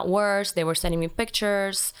 if not worse. They were sending me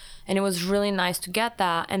pictures, and it was really nice to get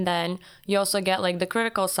that. And then you also get the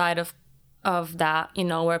critical side of that,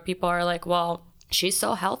 where people are like, well, she's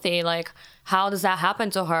so healthy, how does that happen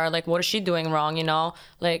to her, what is she doing wrong,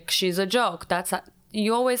 she's a joke.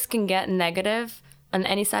 You always can get negative on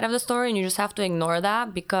any side of the story, and you just have to ignore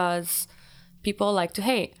that, because people like to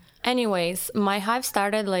hate. Anyways, my hive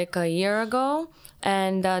started a year ago,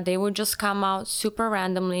 and they would just come out super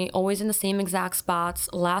randomly, always in the same exact spots,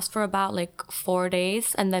 last for about 4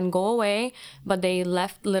 days, and then go away, but they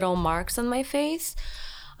left little marks on my face.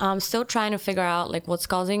 I'm still trying to figure out what's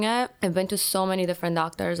causing it. I've been to so many different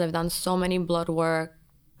doctors. I've done so many blood work,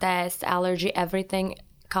 tests, allergy, everything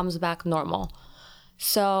comes back normal.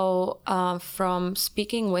 So from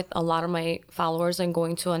speaking with a lot of my followers and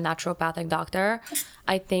going to a naturopathic doctor,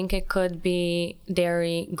 I think it could be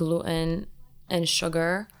dairy, gluten, and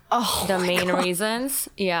sugar. The main reasons.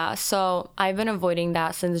 Yeah. So I've been avoiding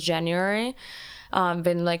that since January.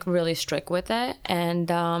 Been really strict with it. And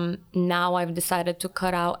now I've decided to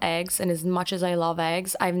cut out eggs. And as much as I love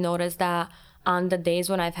eggs, I've noticed that on the days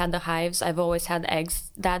when I've had the hives, I've always had eggs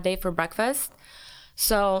that day for breakfast.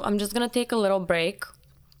 So I'm just going to take a little break,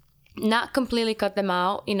 not completely cut them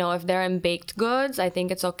out. If they're in baked goods, I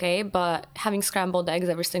think it's okay. But having scrambled eggs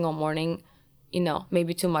every single morning,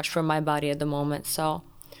 maybe too much for my body at the moment. So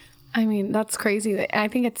that's crazy. I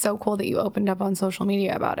think it's so cool that you opened up on social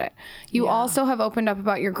media about it. You also have opened up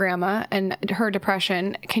about your grandma and her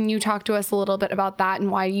depression. Can you talk to us a little bit about that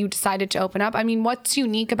and why you decided to open up? What's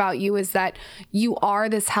unique about you is that you are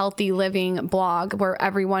this healthy living blog where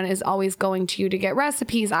everyone is always going to you to get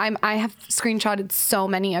recipes. I have screenshotted so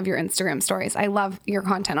many of your Instagram stories. I love your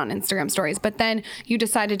content on Instagram stories. But then you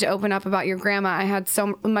decided to open up about your grandma. I had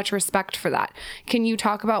so much respect for that. Can you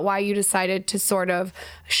talk about why you decided to sort of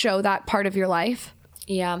show that part of your life?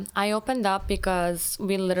 Yeah, I opened up because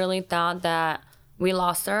we literally thought that we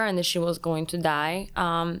lost her and that she was going to die.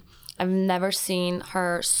 I've never seen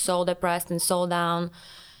her so depressed and so down.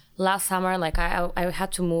 Last summer, I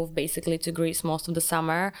had to move basically to Greece most of the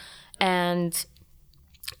summer, and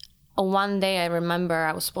one day I remember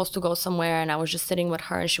I was supposed to go somewhere and I was just sitting with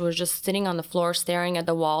her and she was just sitting on the floor staring at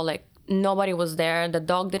the wall like nobody was there. The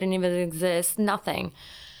dog didn't even exist, nothing.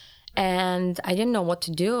 And I didn't know what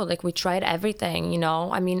to do. Like we tried everything, you know,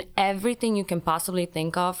 I mean, everything you can possibly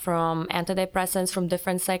think of, from antidepressants, from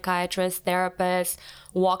different psychiatrists, therapists,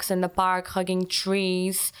 walks in the park, hugging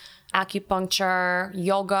trees, acupuncture,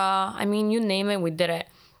 yoga. I mean, you name it, we did it.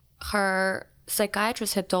 Her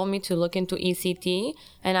psychiatrist had told me to look into ECT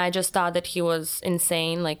and I just thought that he was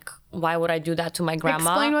insane. Like, why would I do that to my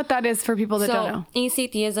grandma? Explain what that is for people that don't know.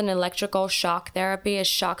 ECT is an electrical shock therapy. It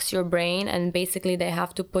shocks your brain and basically they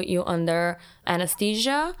have to put you under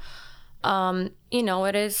anesthesia. You know,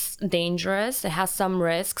 it is dangerous. It has some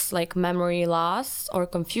risks like memory loss or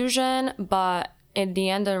confusion, but in the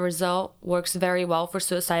end, the result works very well for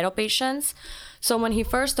suicidal patients. So when he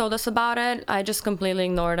first told us about it, I just completely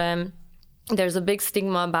ignored him. There's a big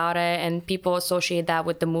stigma about it, and people associate that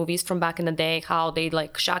with the movies from back in the day, how they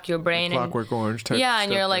like shock your brain. Clockwork Orange type. Yeah, and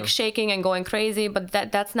stuff, you're like shaking and going crazy, but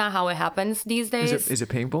that's not how it happens these days. Is it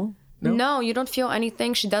painful? No, you don't feel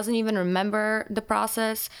anything. She doesn't even remember the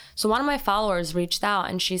process. So one of my followers reached out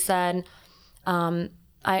and she said,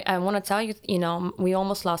 I want to tell you, you know, we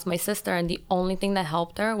almost lost my sister and the only thing that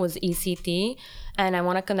helped her was ECT. And I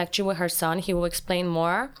want to connect you with her son. He will explain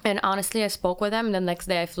more. And honestly, I spoke with him. And the next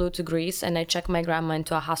day I flew to Greece and I checked my grandma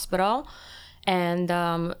into a hospital. And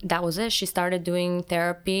that was it. She started doing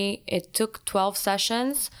therapy. It took 12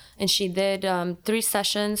 sessions and she did 3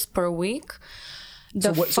 sessions per week.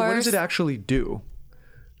 So what does it actually do?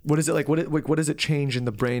 What is it like? What does it change in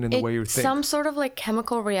the brain and the way you think? Some sort of like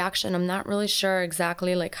chemical reaction. I'm not really sure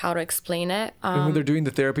exactly like how to explain it. And when they're doing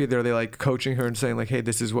the therapy, are they like coaching her and saying like, "Hey,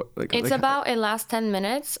 this is what." Like, it lasts 10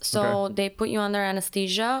 minutes. So They put you under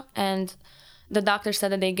anesthesia, and the doctor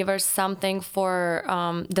said that they give her something for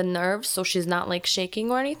the nerves, so she's not like shaking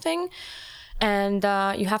or anything. And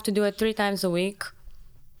you have to do it 3 times a week.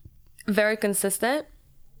 Very consistent.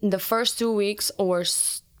 The first 2 weeks were,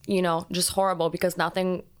 you know, just horrible because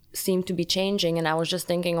nothing seemed to be changing, and I was just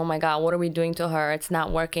thinking, oh my god, what are we doing to her? It's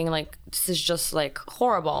not working. Like, this is just like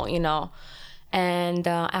horrible, you know. And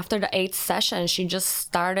after the 8th session, she just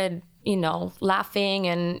started, you know, laughing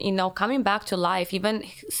and, you know, coming back to life. Even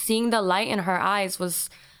seeing the light in her eyes was,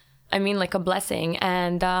 I mean, like a blessing.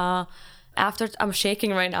 And after, I'm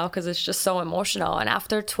shaking right now because it's just so emotional. And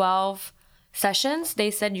after 12 sessions,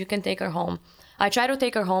 they said you can take her home. I tried to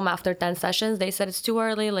take her home after 10 sessions. They said it's too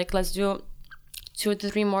early. Like, let's do 2 to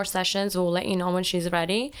 3 more sessions. We'll let you know when she's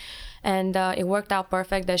ready. And it worked out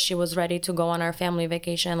perfect that she was ready to go on our family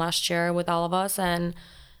vacation last year with all of us. And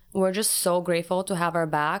we're just so grateful to have her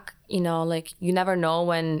back. You know, like, you never know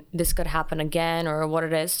when this could happen again or what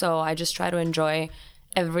it is. So I just try to enjoy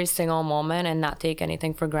every single moment and not take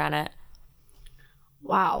anything for granted.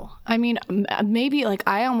 Wow. I mean, maybe like,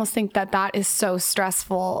 I almost think that is so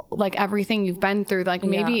stressful, like everything you've been through, like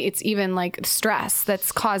maybe it's even like stress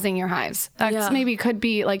that's causing your hives. That's maybe could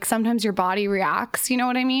be like, sometimes your body reacts, you know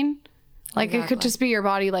what I mean? Like It could just be your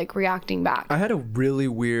body like reacting back. I had a really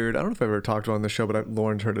weird, I don't know if I've ever talked about it on the show, but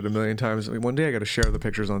Lauren's heard it a million times. I mean, one day I got to share the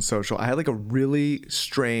pictures on social. I had like a really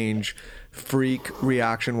strange freak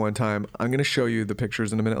reaction one time. I'm going to show you the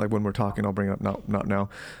pictures in a minute. Like when we're talking, I'll bring it up, not now.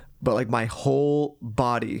 But like my whole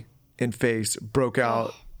body and face broke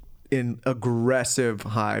out in aggressive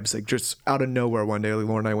hives, like just out of nowhere one day. Like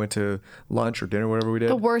Lauren and I went to lunch or dinner, whatever we did.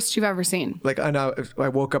 The worst you've ever seen. Like I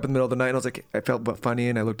woke up in the middle of the night and I was like, I felt funny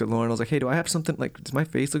and I looked at Lauren. I was like, hey, do I have something? Like, does my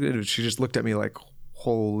face look good? And she just looked at me like,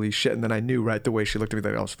 holy shit. And then I knew right the way she looked at me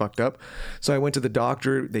that I was fucked up. So I went to the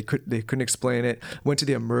doctor. They couldn't explain it. Went to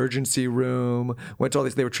the emergency room. Went to all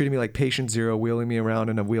these. They were treating me like patient zero, wheeling me around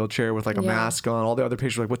in a wheelchair with like a mask on. All the other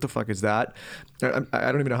patients were like, what the fuck is that? I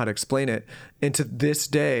don't even know how to explain it. And to this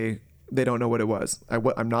day, they don't know what it was.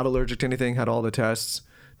 I'm not allergic to anything. Had all the tests.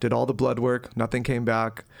 Did all the blood work. Nothing came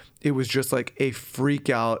back. It was just like a freak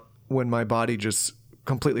out when my body just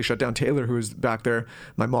completely shut down. Taylor, who was back there,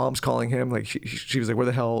 my mom's calling him, like she was like, where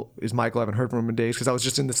the hell is Michael? I haven't heard from him in days, because I was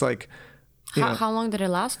just in this like, how long did it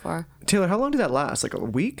last for? Taylor, how long did that last? Like a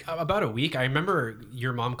week? About a week. I remember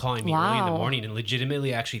your mom calling me early in the morning and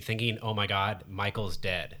legitimately actually thinking, oh my god, Michael's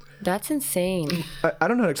dead. That's insane. I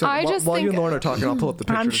don't know how to explain. While you and Lauren are talking, I'll pull up the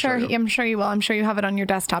picture. I'm sure you will. I'm sure you have it on your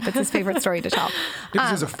desktop. It's his favorite story to tell.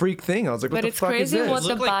 This is a freak thing. I was like, what the fuck is this? But it's crazy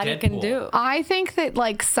what the body can do. I think that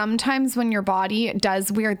like sometimes when your body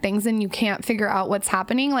does weird things and you can't figure out what's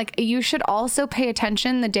happening, like you should also pay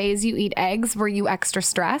attention the days you eat eggs. Were you extra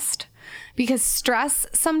stressed? Because stress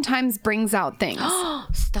sometimes brings out things.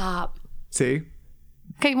 Stop. See?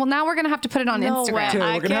 Okay, well now we're gonna have to put it on No Instagram. way. Taylor,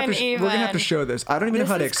 I we're gonna have to show this. I don't even know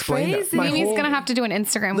how to explain that. Mimi's gonna have to do an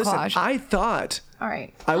Instagram Listen, collage. I thought. All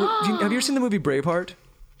right. Have you ever seen the movie Braveheart?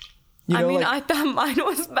 You know, I thought mine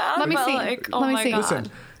was bad. Let me but see. Like, oh Let me my see. God.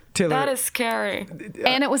 Listen, Taylor. That is scary.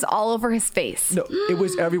 And it was all over his face. No, it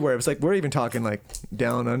was everywhere. It was like we're even talking like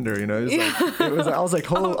down under. You know, it was like, I was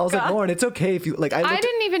like, Lauren, it's okay if you like. I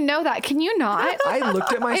didn't even know that. Can you not? I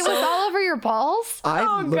looked at It myself. was all over your balls.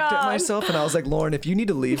 I looked at myself and I was like, Lauren, if you need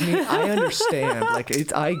to leave me, I understand.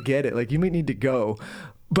 Like, I get it. Like, you may need to go.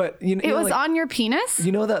 But It was like, on your penis?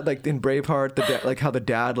 you know that like in Braveheart, like how the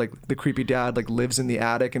dad, like the creepy dad, like lives in the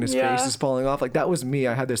attic and his face is falling off. Like that was me.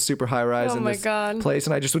 I had this super high rise in this place,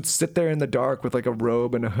 and I just would sit there in the dark with like a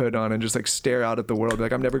robe and a hood on and just like stare out at the world.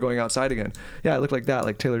 Like I'm never going outside again. Yeah, I look like that.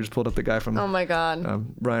 Like Taylor just pulled up the guy from Oh my God.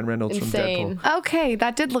 Ryan Reynolds Insane. from Deadpool. Okay,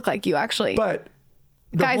 that did look like you actually. But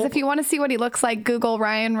guys, if you want to see what he looks like, Google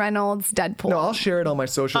Ryan Reynolds Deadpool. No, I'll share it on my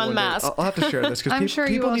social. Unmasked. I'll have to share this because I'm sure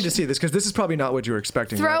you people will need to see this because this is probably not what you were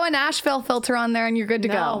expecting. Throw right? a Nashville filter on there and you're good to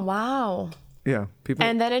No, go. wow. Yeah, people.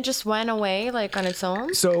 And then it just went away like on its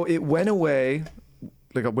own? So it went away.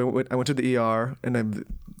 Like I went to the ER and I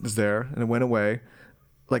was there and it went away,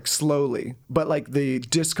 like slowly. But like the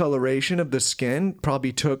discoloration of the skin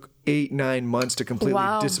probably took 8-9 months to completely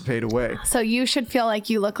dissipate away. So you should feel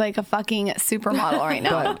like you look like a fucking supermodel right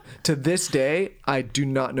now. But to this day, I do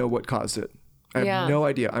not know what caused it. I have no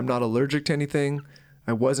idea. I'm not allergic to anything.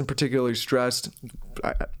 I wasn't particularly stressed.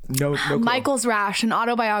 No clue. Michael's Rash, an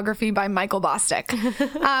autobiography by Michael Bostic.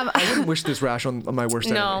 I wouldn't wish this rash on my worst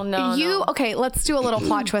enemy. No. Okay, let's do a little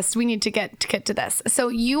plot twist. We need to get to this. So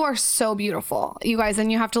you are so beautiful, you guys,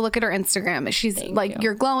 and you have to look at her Instagram. She's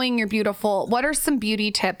you're glowing, you're beautiful. What are some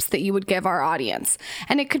beauty tips that you would give our audience?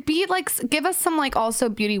 And it could be like, give us some like also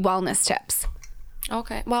beauty wellness tips.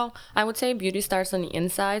 Okay. Well, I would say beauty starts on the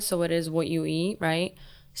inside, so it is what you eat, right?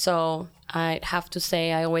 So I'd have to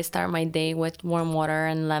say I always start my day with warm water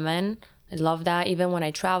and lemon. I love that. Even when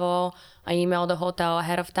I travel, I email the hotel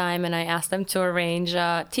ahead of time and I ask them to arrange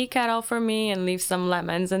a tea kettle for me and leave some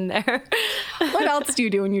lemons in there. What else do you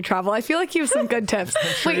do when you travel? I feel like you have some good tips.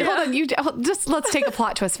 Wait, hold on. Let's take a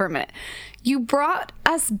plot twist for a minute. You brought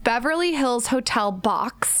us Beverly Hills Hotel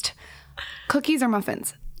boxed cookies or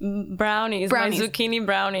muffins? Brownies. My zucchini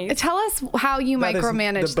brownies. Tell us how you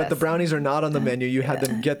micromanage this. But the brownies are not on the menu. You had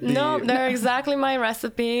them get the... No, they're exactly my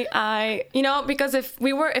recipe. Because if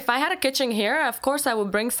I had a kitchen here, of course I would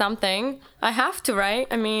bring something. I have to, right?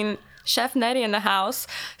 I mean, Chef Nedi in the house.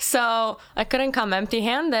 So I couldn't come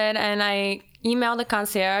empty-handed, and I emailed the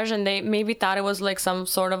concierge, and they maybe thought it was like some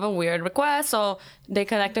sort of a weird request, so they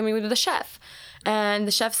connected me with the chef. And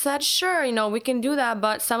the chef said, sure, we can do that,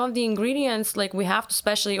 but some of the ingredients, like, we have to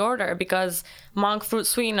specially order because monk fruit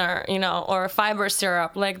sweetener, or fiber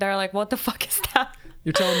syrup, like, they're like, what the fuck is that?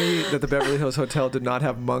 You're telling me that the Beverly Hills Hotel did not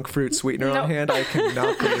have monk fruit sweetener on hand? I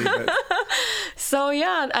cannot believe it. So,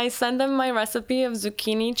 yeah, I sent them my recipe of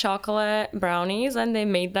zucchini chocolate brownies, and they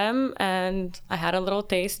made them, and I had a little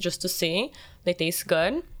taste just to see. They taste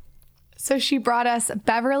good. So she brought us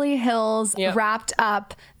Beverly Hills wrapped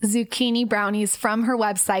up zucchini brownies from her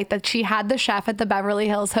website that she had the chef at the Beverly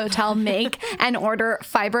Hills Hotel make and order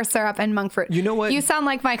fiber syrup and monk fruit. You know what? You sound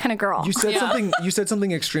like my kind of girl. You said something. You said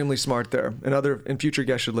something extremely smart there, and future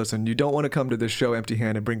guests should listen. You don't want to come to this show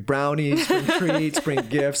empty-handed. Bring brownies, bring treats, bring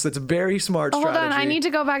gifts. That's a very smart strategy. Hold on, I need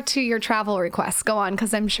to go back to your travel requests. Go on,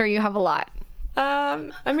 because I'm sure you have a lot.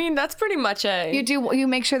 That's pretty much it. You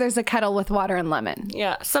make sure there's a kettle with water and lemon.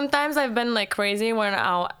 Yeah. Sometimes I've been like crazy when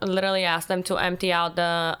I'll literally ask them to empty out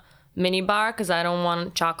the mini bar because I don't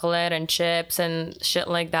want chocolate and chips and shit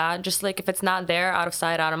like that. Just like if it's not there, out of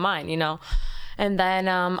sight, out of mind, And then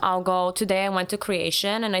today I went to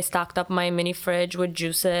Creation and I stocked up my mini fridge with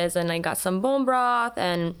juices and I got some bone broth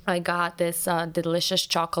and I got this delicious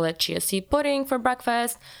chocolate chia seed pudding for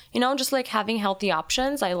breakfast. Just like having healthy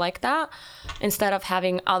options. I like that instead of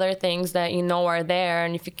having other things that are there.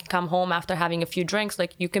 And if you can come home after having a few drinks,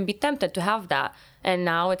 like you can be tempted to have that. And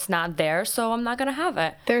now it's not there, so I'm not going to have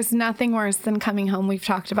it. There's nothing worse than coming home. We've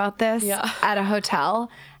talked about this at a hotel.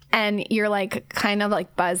 And you're like kind of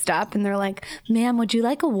like buzzed up and they're like, ma'am, would you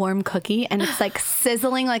like a warm cookie? And it's like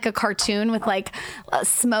sizzling like a cartoon with like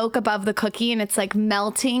smoke above the cookie and it's like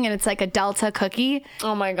melting and it's like a Delta cookie.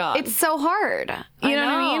 Oh my God. It's so hard. You know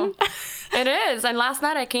what I mean? It is. And last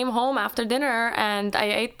night I came home after dinner and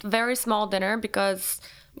I ate very small dinner because,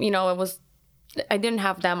 it was I didn't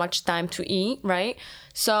have that much time to eat, right?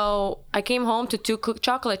 So I came home to 2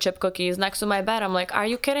 chocolate chip cookies next to my bed. I'm like, are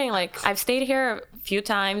you kidding? Like, I've stayed here a few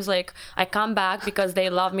times. Like, I come back because they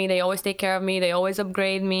love me. They always take care of me. They always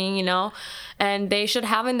upgrade me, you know? And they should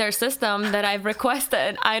have in their system that I've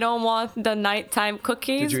requested, I don't want the nighttime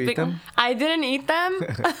cookies. Did you eat them? I didn't eat them.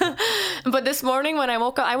 But this morning when I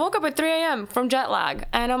woke up at 3 a.m. from jet lag.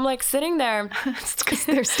 And I'm like sitting there. It's 'cause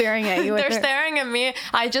they're staring at you. They're staring at me.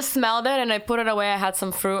 I just smelled it and I put it away. I had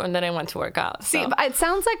some fruit and then I went to work out. See, it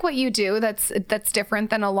sounds like what you do that's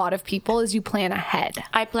different than a lot of people is you plan ahead.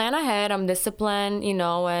 I plan ahead. I'm disciplined, you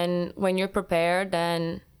know, and when you're prepared,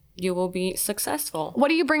 then you will be successful. What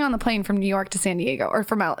do you bring on the plane from New York to San Diego or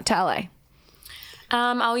from to LA?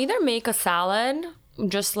 I'll either make a salad,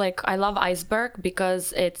 just like I love iceberg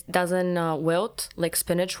because it doesn't wilt like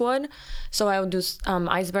spinach would. So I would do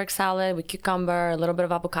iceberg salad with cucumber, a little bit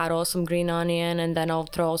of avocado, some green onion, and then I'll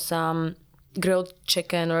throw some grilled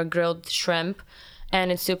chicken or grilled shrimp. And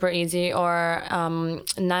it's super easy. Or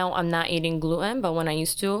now I'm not eating gluten, but when I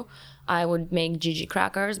used to, I would make Gigi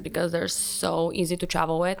crackers because they're so easy to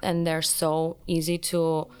travel with and they're so easy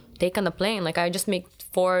to take on the plane. Like I just make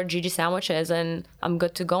 4 Gigi sandwiches and I'm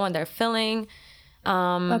good to go and they're filling.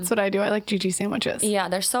 That's what I do. I like Gigi sandwiches. Yeah,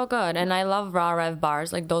 they're so good. And I love raw rev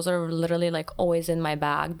bars. Like those are literally like always in my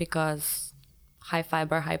bag because high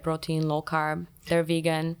fiber, high protein, low carb. They're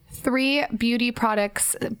vegan. 3 beauty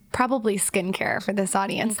products, probably skincare for this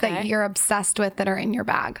audience that you're obsessed with that are in your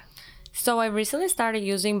bag. So I recently started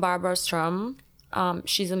using Barbara Strum.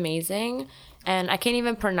 She's amazing. And I can't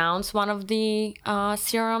even pronounce one of the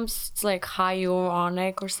serums. It's like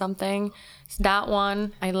hyaluronic or something. It's that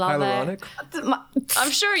one. I love it.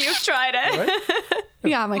 I'm sure you've tried it. Right?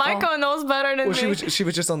 Yeah, Michael knows better than me. She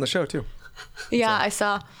was just on the show too. Yeah, I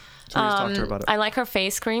saw. So we just talked to her about it. I like her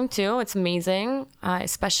face cream too. It's amazing,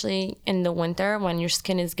 especially in the winter when your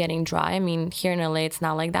skin is getting dry. I mean, here in LA, it's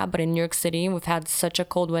not like that, but in New York City, we've had such a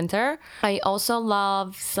cold winter. I also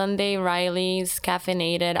love Sunday Riley's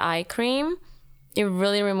caffeinated eye cream. It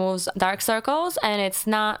really removes dark circles, and it's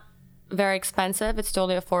not very expensive. It's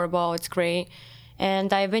totally affordable. It's great.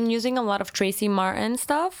 And I've been using a lot of Tracy Martin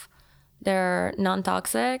stuff. They're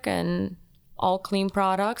non-toxic and all clean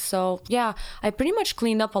products. So yeah, I pretty much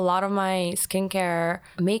cleaned up a lot of my skincare,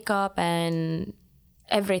 makeup, and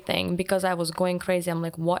everything because I was going crazy. I'm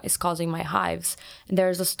like, what is causing my hives?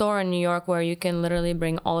 There's a store in New York where you can literally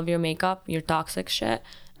bring all of your makeup, your toxic shit,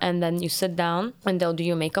 and then you sit down and they'll do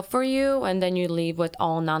your makeup for you, and then you leave with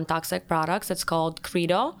all non-toxic products. It's called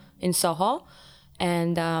Credo in Soho.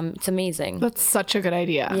 And it's amazing. That's such a good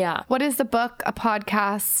idea. Yeah. What is the book, a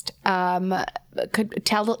podcast,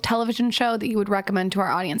 television show that you would recommend to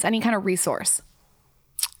our audience? Any kind of resource?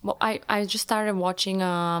 Well, I just started watching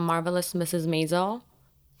Marvelous Mrs. Maisel.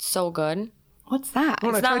 So good. What's that?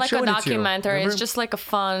 Oh, It's not like a documentary. It's just like a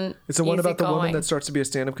fun. It's the one about the woman easygoing. that starts to be a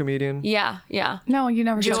stand-up comedian. Yeah, yeah. No, you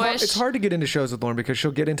never Jewish. did. It's hard to get into shows with Lauren because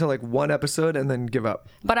she'll get into like one episode and then give up.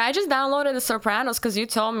 But I just downloaded The Sopranos because you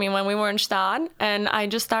told me when we were in Stad, and I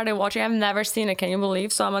just started watching. I've never seen it. Can you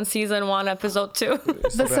believe? So I'm on season 1, episode 2.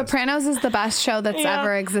 The Sopranos is the best show that's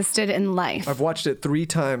ever existed in life. I've watched it 3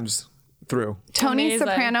 times through. Tony Amazing.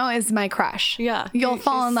 Soprano is my crush. Yeah. You'll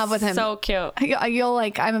fall in love with him. So cute. You'll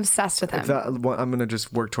like, I'm obsessed with him. I'm gonna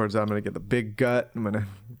just work towards that. I'm gonna get the big gut. I'm gonna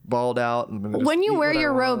bald out. I'm gonna just When you eat wear what I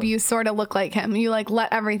your robe, want. you sort of look like him. You like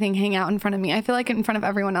let everything hang out in front of me. I feel like in front of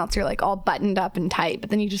everyone else, you're like all buttoned up and tight, but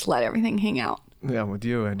then you just let everything hang out. Yeah, with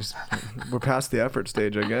you, we're past the effort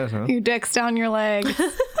stage, I guess, huh? Your dick's down your leg.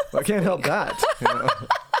 I can't help that. You know?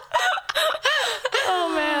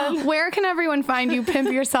 Where can everyone find you?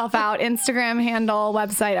 Pimp yourself out. Instagram handle,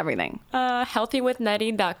 website, everything.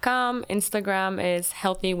 Healthywithnedi.com. Instagram is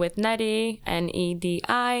healthywithnedi,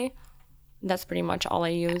 Nedi. That's pretty much all I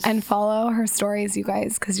use. And follow her stories, you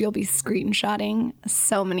guys, because you'll be screenshotting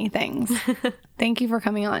so many things. Thank you for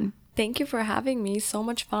coming on. Thank you for having me. So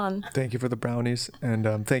much fun. Thank you for the brownies,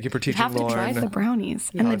 and thank you for teaching have to try Lauren The brownies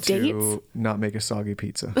and how the dates. to not make a soggy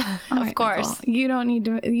pizza. Of course. You don't need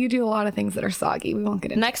to. You do a lot of things that are soggy. We won't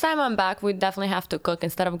get into. Next time I'm back, we definitely have to cook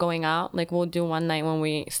instead of going out. Like we'll do one night when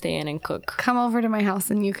we stay in and cook. Come over to my house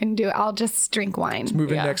and you can do. I'll just drink wine.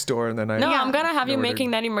 Move in Yeah. next door, and then No, I'm gonna have you ordered.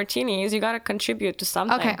 making Nedi martinis. You gotta contribute to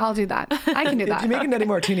something. Okay, I'll do that. I can do If that. you make a Nedi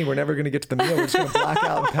martini, we're never gonna get to the meal. We're just gonna black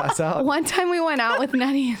out and pass out. One time we went out with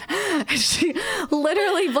Nedi. She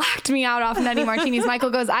literally blacked me out off Nedi martinis.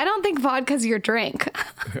 Michael goes, I don't think vodka's your drink.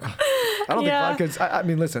 I don't think vodka's. I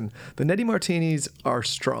mean, listen, the Nedi martinis are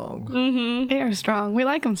strong. They are strong. We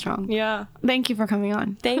like them strong. Yeah. Thank you for coming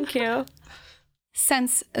on. Thank you.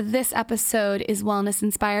 Since this episode is wellness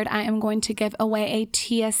inspired, I am going to give away a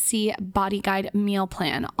TSC Body Guide meal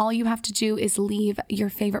plan. All you have to do is leave your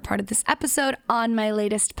favorite part of this episode on my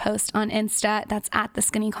latest post on Insta. That's at The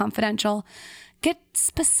Skinny Confidential. Get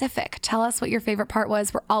specific. Tell us what your favorite part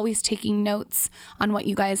was. We're always taking notes on what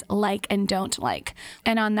you guys like and don't like.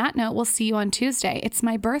 And on that note, we'll see you on Tuesday. It's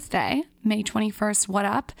my birthday, May 21st. What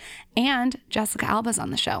up? And Jessica Alba's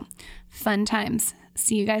on the show. Fun times.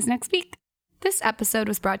 See you guys next week. This episode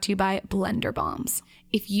was brought to you by Blender Bombs.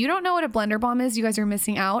 If you don't know what a Blender Bomb is, you guys are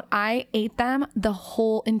missing out. I ate them the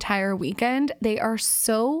whole entire weekend. They are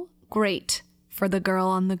so great for the girl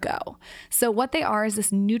on the go. So what they are is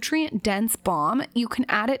this nutrient dense bomb. You can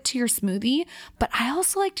add it to your smoothie, but I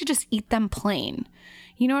also like to just eat them plain.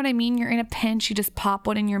 You know what I mean? You're in a pinch, you just pop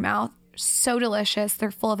one in your mouth. So delicious.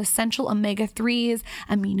 They're full of essential omega-3s,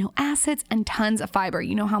 amino acids, and tons of fiber.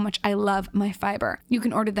 You know how much I love my fiber. You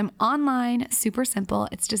can order them online. Super simple.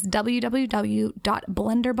 It's just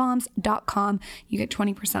www.blenderbombs.com. You get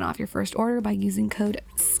 20% off your first order by using code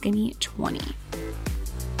SKINNY20.